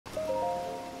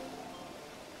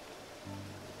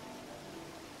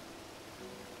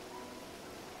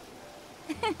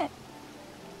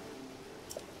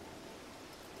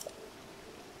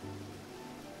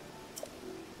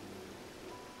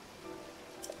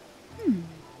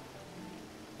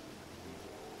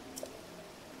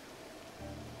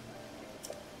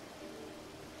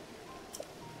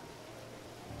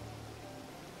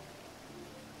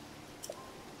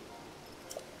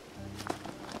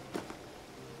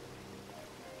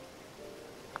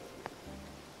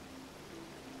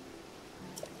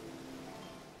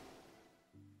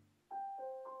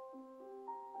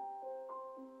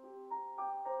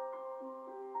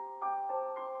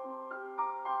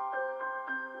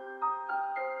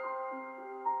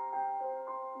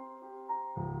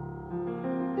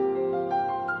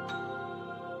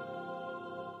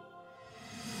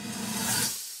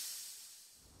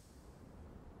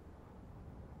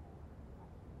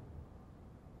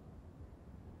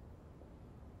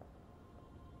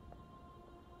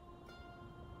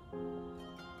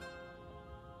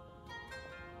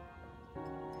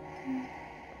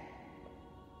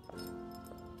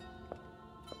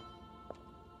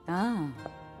Ah,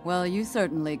 well, you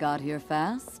certainly got here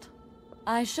fast.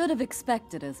 I should have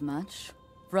expected as much,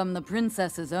 from the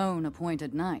princess's own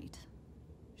appointed knight.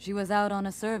 She was out on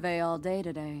a survey all day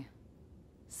today.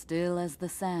 Still as the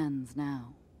sands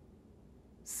now.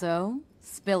 So,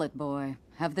 spill it, boy.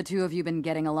 Have the two of you been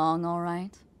getting along all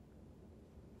right?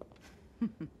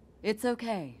 It's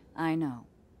okay, I know.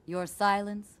 Your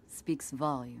silence speaks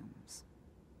volumes.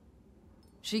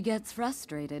 She gets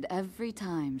frustrated every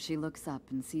time she looks up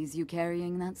and sees you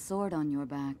carrying that sword on your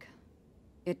back.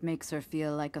 It makes her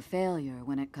feel like a failure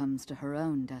when it comes to her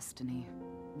own destiny.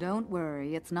 Don't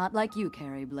worry, it's not like you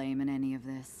carry blame in any of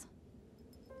this.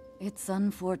 It's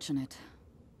unfortunate.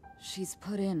 She's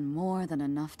put in more than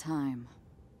enough time.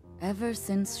 Ever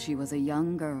since she was a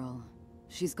young girl,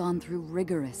 she's gone through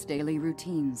rigorous daily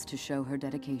routines to show her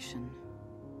dedication.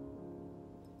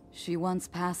 She once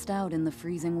passed out in the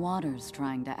freezing waters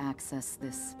trying to access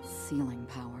this sealing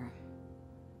power.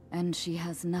 And she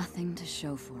has nothing to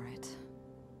show for it.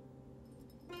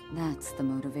 That's the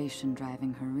motivation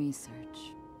driving her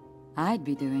research. I'd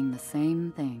be doing the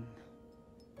same thing.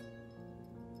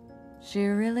 She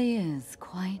really is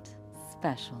quite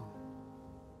special.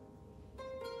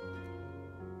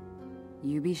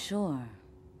 You be sure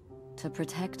to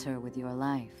protect her with your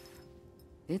life.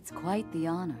 It's quite the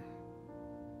honor.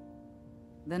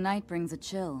 The night brings a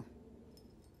chill.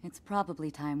 It's probably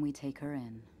time we take her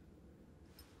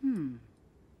in.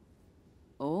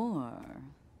 Or...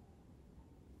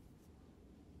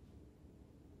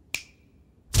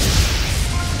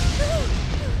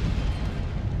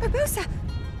 Urbosa!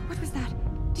 What was that?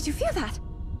 Did you feel that?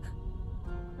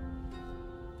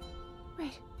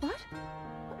 Wait, what?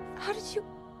 How did you...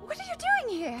 What are you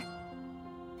doing here?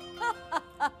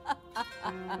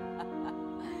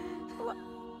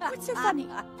 What's so funny?